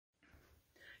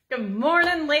Good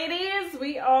morning, ladies.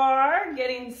 We are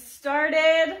getting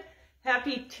started.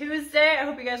 Happy Tuesday. I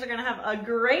hope you guys are going to have a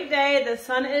great day. The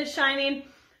sun is shining.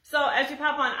 So as you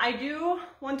pop on, I do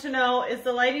want to know, is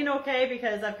the lighting okay?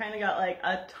 Because I've kind of got like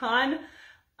a ton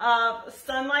of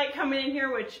sunlight coming in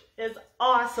here, which is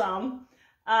awesome.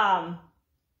 But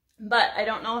I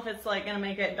don't know if it's like going to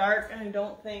make it dark. And I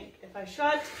don't think if I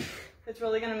shut, it's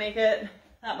really going to make it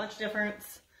that much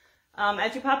difference.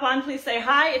 As you pop on, please say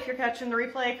hi. If you're catching the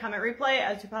replay, comment replay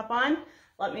as you pop on.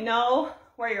 Let me know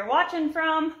where you're watching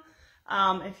from.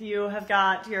 If you have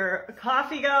got your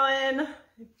coffee going,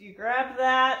 if you grabbed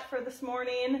that for this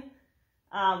morning.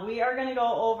 We are going to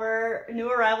go over new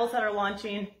arrivals that are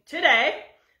launching today.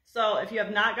 So if you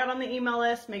have not got on the email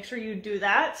list, make sure you do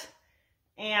that.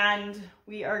 And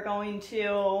we are going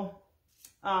to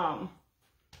drop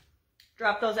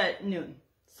those at noon.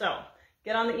 So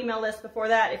get on the email list before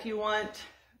that if you want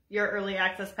your early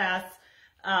access pass.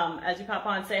 As you pop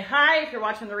on, say hi. If you're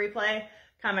watching the replay,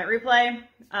 comment replay.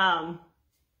 And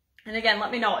again,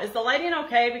 let me know, is the lighting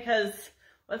okay? Because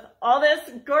with all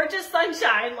this gorgeous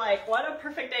sunshine, like what a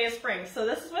perfect day of spring. So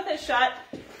this is with it shut.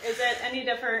 Is it any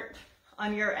different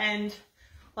on your end?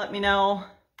 Let me know.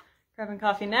 Grabbing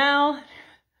coffee now.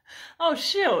 Oh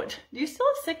shoot, do you still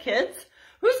have sick kids?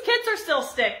 Whose kids are still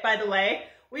sick, by the way?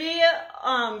 We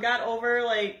got over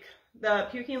like the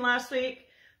puking last week,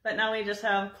 but now we just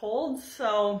have colds,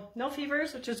 so no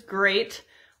fevers, which is great.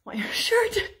 Want your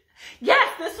shirt? Yes,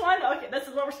 this one. Okay, this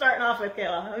is what we're starting off with,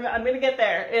 Kayla. I'm gonna get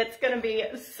there. It's gonna be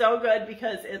so good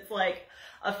because it's like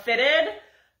a fitted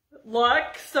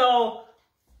look. So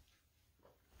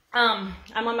I'm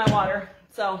on my water,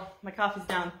 so my coffee's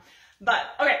down. But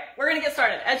okay, we're gonna get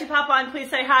started. As you pop on, please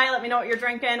say hi. Let me know what you're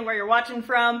drinking, where you're watching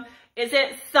from. Is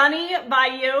it sunny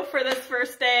by you for this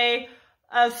first day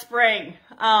of spring?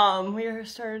 We are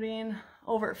starting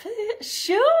over.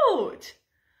 Shoot!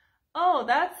 Oh,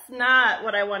 that's not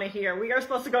what I want to hear. We are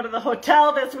supposed to go to the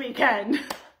hotel this weekend.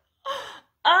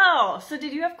 Oh, so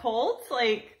did you have colds?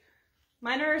 Like,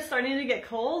 mine are starting to get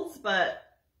colds, but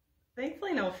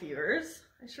thankfully no fevers.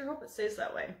 I sure hope it stays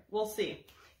that way. We'll see.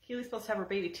 Keely's supposed to have her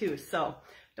baby too, so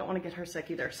don't want to get her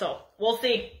sick either. So we'll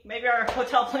see. Maybe our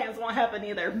hotel plans won't happen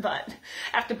either, but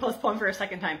I have to postpone for a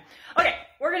second time. Okay,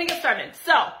 we're going to get started.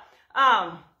 So,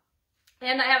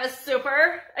 and I have a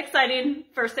super exciting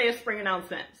first day of spring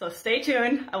announcement. So stay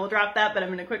tuned. I will drop that, but I'm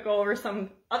going to quick go over some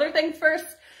other things first.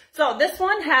 So this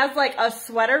one has like a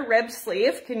sweater ribbed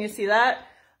sleeve. Can you see that?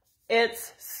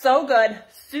 It's so good,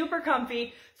 super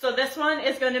comfy. So this one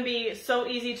is going to be so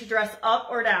easy to dress up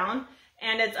or down.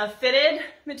 And it's a fitted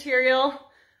material,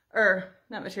 or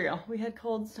not material. We had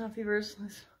colds, not fevers.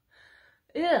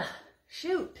 Ugh,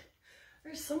 shoot.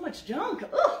 There's so much junk.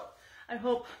 Ugh. I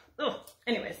hope,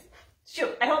 anyways,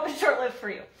 shoot. I hope it's short-lived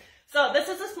for you. So this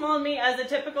is a small on me as a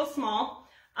typical small.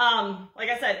 Like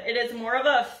I said, it is more of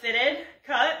a fitted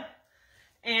cut,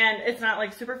 and it's not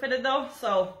like super fitted though.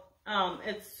 So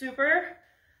it's super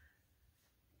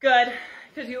good.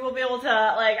 Because you will be able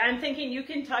to, like, I'm thinking you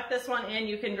can tuck this one in,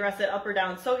 you can dress it up or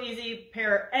down. So easy,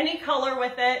 pair any color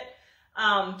with it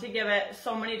to give it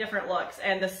so many different looks.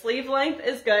 And the sleeve length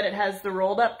is good. It has the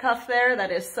rolled up cuff there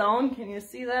that is sewn. Can you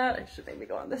see that? I should maybe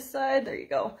go on this side. There you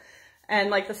go. And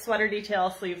like the sweater detail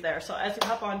sleeve there. So as you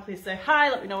hop on, please say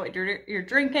hi. Let me know what you're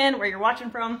drinking, where you're watching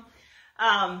from.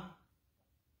 All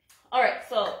right,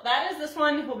 so that is this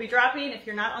one. We'll be dropping. If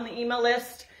you're not on the email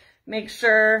list, make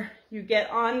sure you get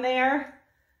on there.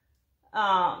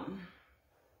 There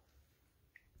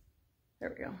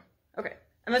we go. Okay.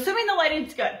 I'm assuming the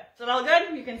lighting's good. Is it all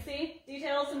good? You can see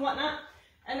details and whatnot.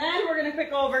 And then we're going to quick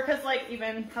go over, because like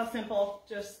even how simple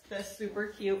just this super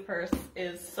cute purse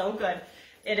is so good.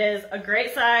 It is a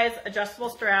great size, adjustable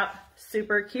strap,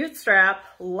 super cute strap.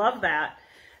 Love that.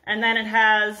 And then it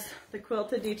has the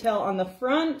quilted detail on the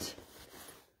front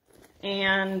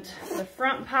and the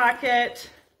front pocket,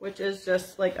 which is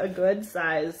just like a good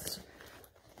sized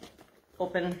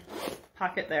open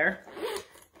pocket there.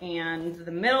 And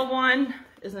the middle one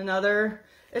is another,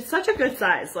 it's such a good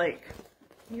size. Like,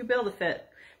 you'll be able to fit,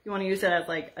 if you want to use it as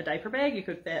like a diaper bag, you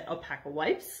could fit a pack of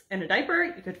wipes and a diaper.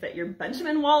 You could fit your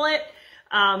Benjamin wallet.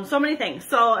 So many things.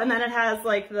 So, and then it has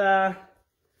like the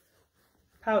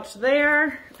pouch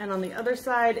there. And on the other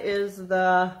side is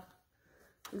the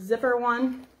zipper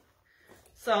one.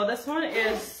 So this one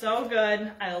is so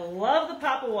good. I love the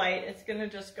pop of white. It's going to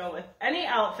just go with any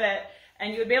outfit.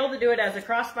 And you would be able to do it as a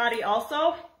crossbody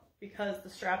also, because the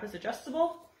strap is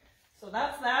adjustable. So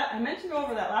that's that. I meant to go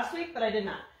over that last week, but I did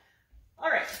not. All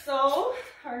right, so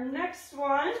our next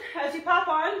one, as you pop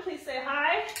on, please say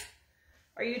hi.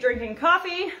 Are you drinking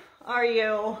coffee? Are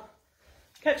you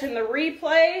catching the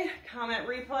replay, comment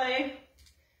replay.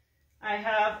 I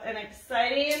have an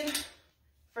exciting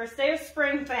first day of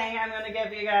spring thing I'm going to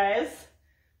give you guys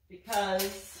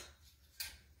because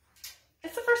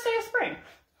it's the first day of spring.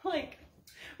 Like,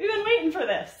 we've been waiting for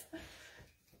this.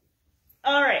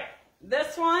 All right,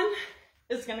 this one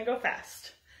is going to go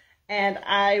fast. And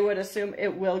I would assume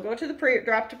it will go to the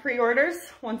drop to pre-orders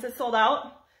once it's sold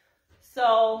out.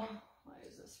 So, why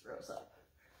is this froze up?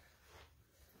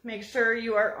 Make sure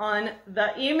you are on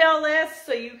the email list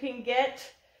so you can get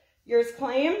yours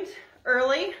claimed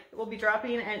early. It will be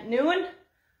dropping at noon.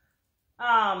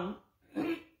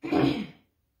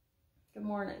 Good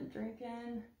morning,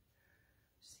 drinking.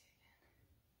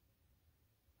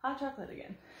 Hot chocolate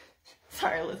again.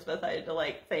 Sorry, Elizabeth, I had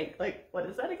to think, what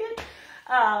is that again?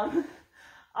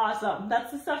 Awesome.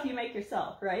 That's the stuff you make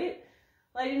yourself, right?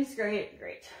 Lighting's great.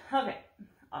 Okay,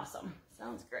 awesome.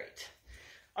 Sounds great.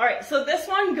 All right, so this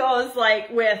one goes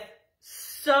with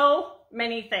so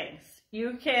many things.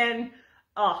 You can,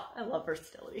 oh, I love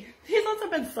versatility. These ones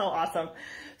have been so awesome.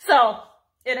 So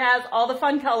it has all the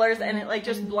fun colors and it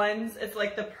just blends. It's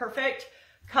the perfect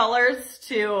colors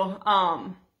to,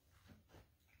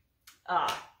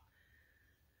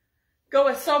 go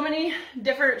with so many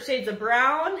different shades of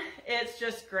brown. It's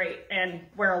just great and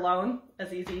wear alone,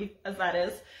 as easy as that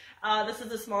is. This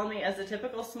is a small me as a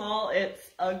typical small.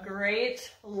 It's a great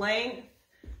length,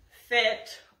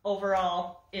 fit,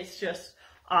 overall. It's just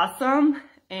awesome.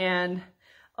 And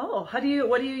oh, what do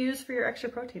you use for your extra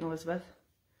protein, Elizabeth?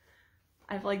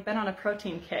 I've been on a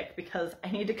protein kick because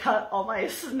I need to cut all my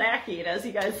snacking. As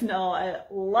you guys know, I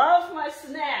love my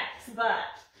snacks, but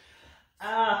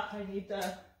I need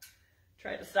to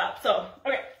try to stop. So,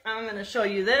 okay, I'm going to show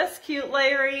you this cute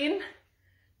layering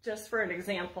just for an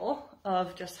example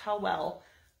of just how well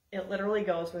it literally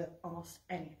goes with almost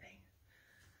anything.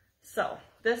 So,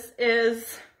 this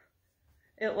is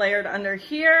it layered under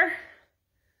here.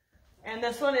 And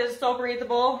this one is so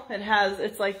breathable.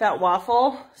 It's like that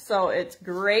waffle. So, it's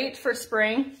great for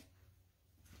spring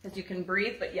because you can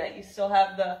breathe, but yet you still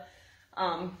have the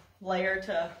layer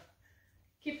to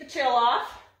keep the chill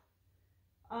off.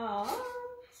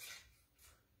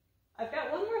 I've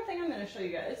got one more thing I'm going to show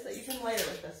you guys that you can layer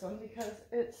with this one because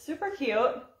it's super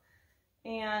cute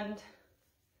and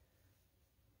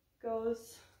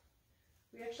goes,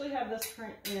 we actually have this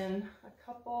print in a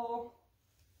couple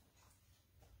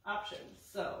options,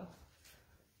 so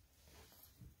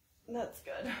that's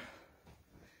good.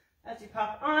 As you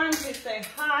pop on, please say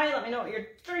hi, let me know what you're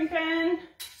drinking.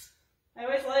 I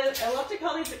love to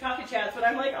call these the coffee chats, but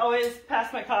I'm always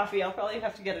past my coffee. I'll probably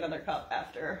have to get another cup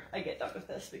after I get done with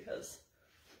this because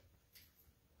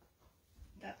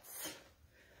that's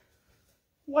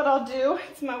what I'll do.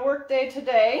 It's my work day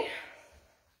today.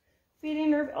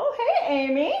 Feeding her. Oh, hey,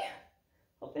 Amy.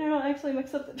 Hoping I don't actually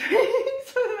mix up the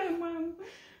drinks with my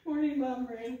morning mom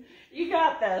brain. You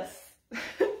got this.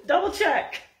 Double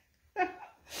check.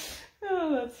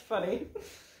 Oh, that's funny.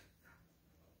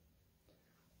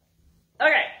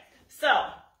 Okay,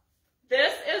 so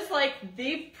this is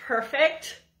the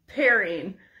perfect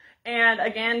pairing. And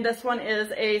again, this one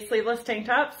is a sleeveless tank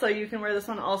top, so you can wear this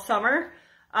one all summer.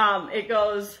 It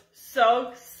goes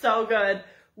so good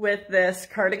with this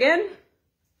cardigan.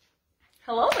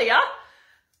 Hello, Leah.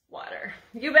 Water.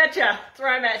 You betcha. That's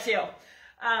where I'm at too.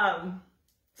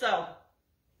 So,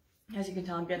 as you can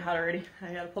tell, I'm getting hot already.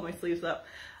 I gotta pull my sleeves up.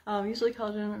 Usually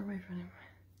collagen or my friend.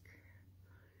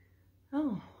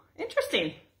 Oh.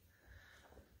 Interesting.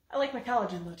 I like my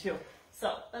collagen though too,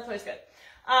 so that's always good.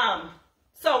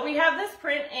 So we have this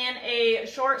print in a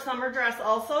short summer dress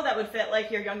also that would fit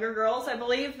your younger girls, I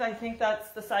believe. I think that's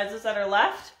the sizes that are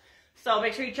left. So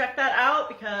make sure you check that out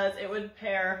because it would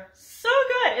pair so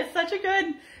good. It's such a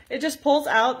good, it just pulls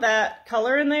out that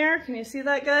color in there. Can you see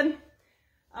that good?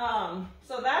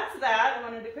 So that's that. I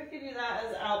wanted to quickly do that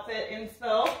as outfit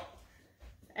inspo.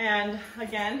 And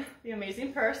again, the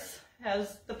amazing purse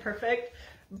has the perfect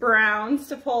browns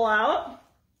to pull out.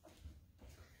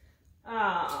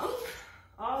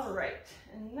 All right,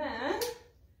 and then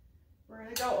we're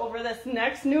gonna go over this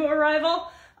next new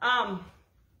arrival.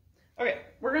 Okay,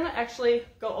 we're gonna actually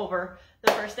go over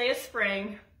the first day of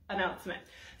spring announcement.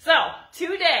 So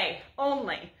today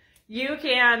only, you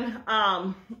can,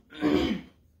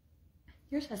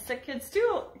 yours has sick kids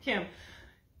too, Kim.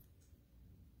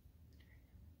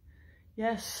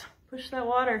 Yes, push that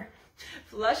water.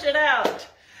 Flush it out.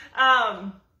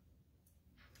 All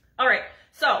right,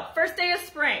 so first day of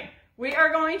spring, we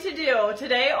are going to do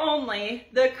today only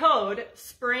the code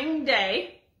Spring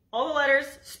Day. All the letters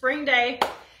Spring Day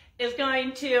is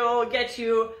going to get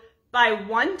you buy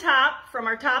one top from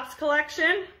our tops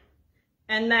collection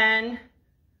And then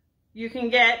you can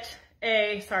get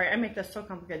a, sorry, I make this so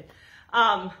complicated,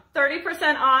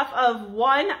 30% off of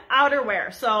one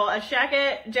outerwear. So a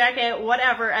jacket,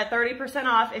 whatever, at 30%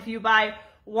 off if you buy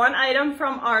one item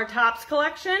from our tops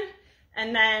collection,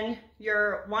 and then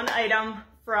your one item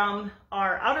from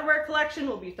our outerwear collection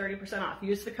will be 30% off.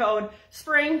 Use the code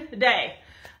SPRINGDAY.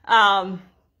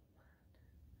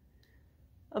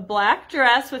 A black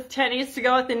dress with tennies to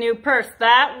go with the new purse.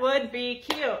 That would be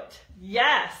cute.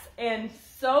 Yes, and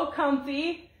so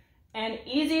comfy and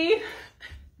easy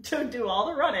to do all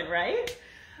the running, right?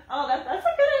 Oh, that's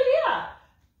a good idea.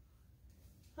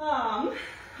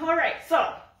 All right,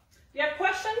 so if you have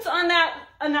questions on that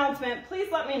announcement,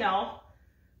 please let me know.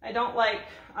 I don't like,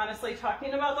 honestly,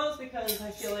 talking about those because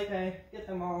I feel like I get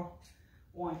them all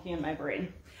wonky in my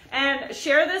brain. And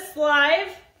share this live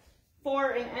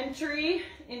for an entry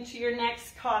into your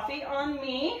next coffee on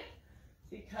me,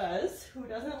 because who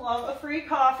doesn't love a free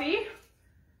coffee?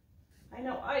 I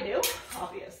know I do,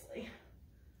 obviously.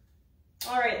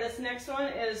 All right, this next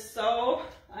one is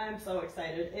I'm so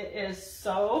excited. It is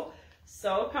so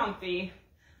comfy.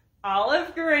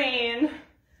 Olive green,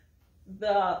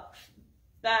 the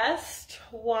best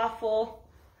waffle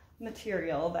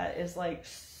material that is like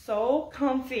so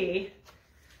comfy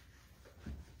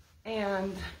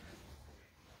and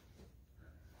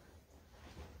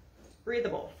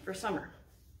breathable for summer.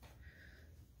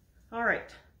 All right,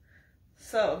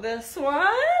 so this one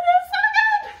is so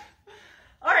good.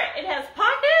 All right, it has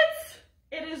pockets,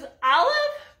 it is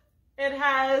olive, it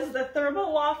has the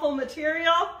thermal waffle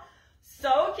material,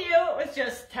 so cute with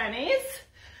just tennies.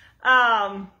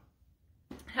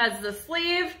 Has the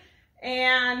sleeve,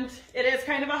 and it is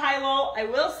kind of a high-low. I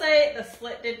will say the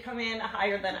slit did come in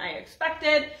higher than I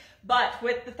expected, but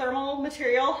with the thermal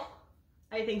material,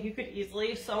 I think you could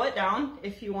easily sew it down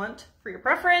if you want for your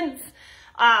preference.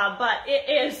 But it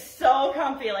is so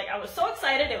comfy. Like, I was so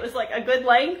excited. It was like a good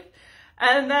length.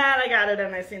 And then I got it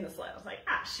and I seen the slit. I was like,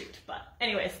 ah, shoot. But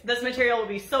anyways, this material will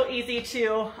be so easy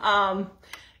to,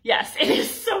 yes, it is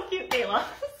so cute, Kayla.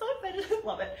 I'm so excited. I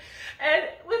love it. And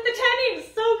with the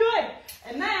tennies, so good.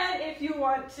 And then if you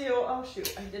want to, oh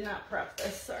shoot, I did not prep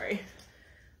this, sorry.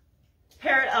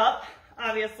 Pair it up,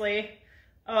 obviously.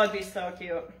 Oh, it'd be so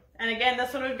cute. And again,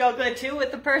 this one would go good too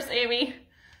with the purse, Amy.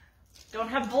 Don't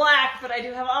have black, but I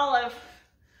do have olive.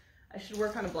 I should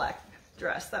work on a black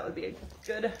dress. That would be a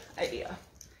good idea.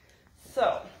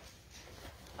 So,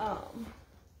 I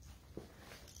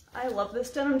love this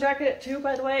denim jacket too,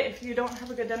 by the way. If you don't have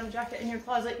a good denim jacket in your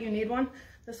closet, you need one.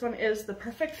 This one is the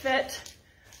perfect fit.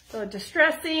 So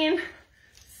distressing,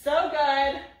 so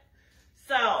good.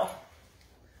 So,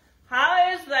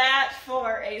 how is that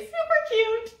for a super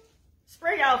cute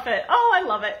spring outfit? Oh, I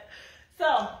love it.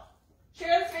 So,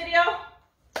 share this video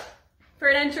for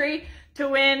an entry to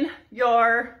win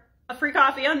a free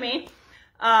coffee on me.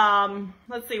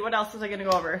 Let's see, what else was I gonna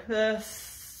go over? The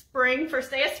spring,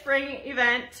 First Day of Spring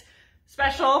event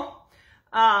special.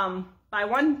 Buy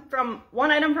one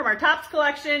item from our tops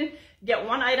collection, get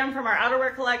one item from our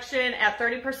outerwear collection at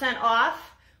 30% off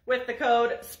with the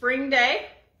code SPRINGDAY.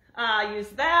 Use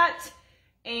that,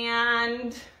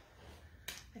 and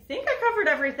I think I covered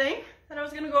everything that I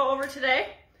was gonna go over today.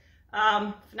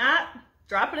 If not,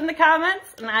 drop it in the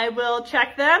comments and I will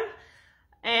check them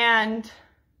and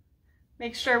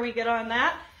make sure we get on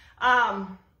that.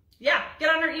 Yeah,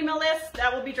 get on our email list.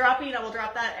 That will be dropping. I will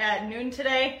drop that at noon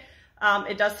today.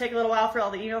 It does take a little while for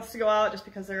all the emails to go out just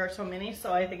because there are so many,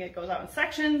 so I think it goes out in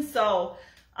sections. So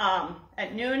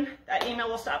at noon, that email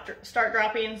will start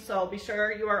dropping, so be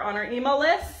sure you are on our email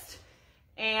list.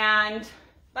 And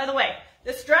by the way,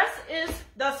 this dress is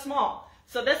the small.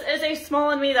 So this is a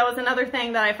small in me. That was another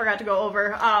thing that I forgot to go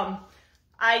over.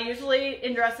 I usually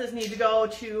in dresses need to go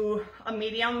to a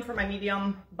medium for my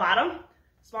medium bottom,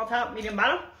 small top, medium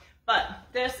bottom, but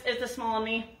this is the small in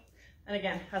me. And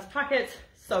again, has pockets,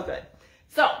 so good.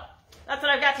 So that's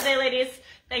what I've got today, ladies.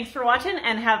 Thanks for watching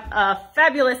and have a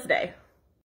fabulous day.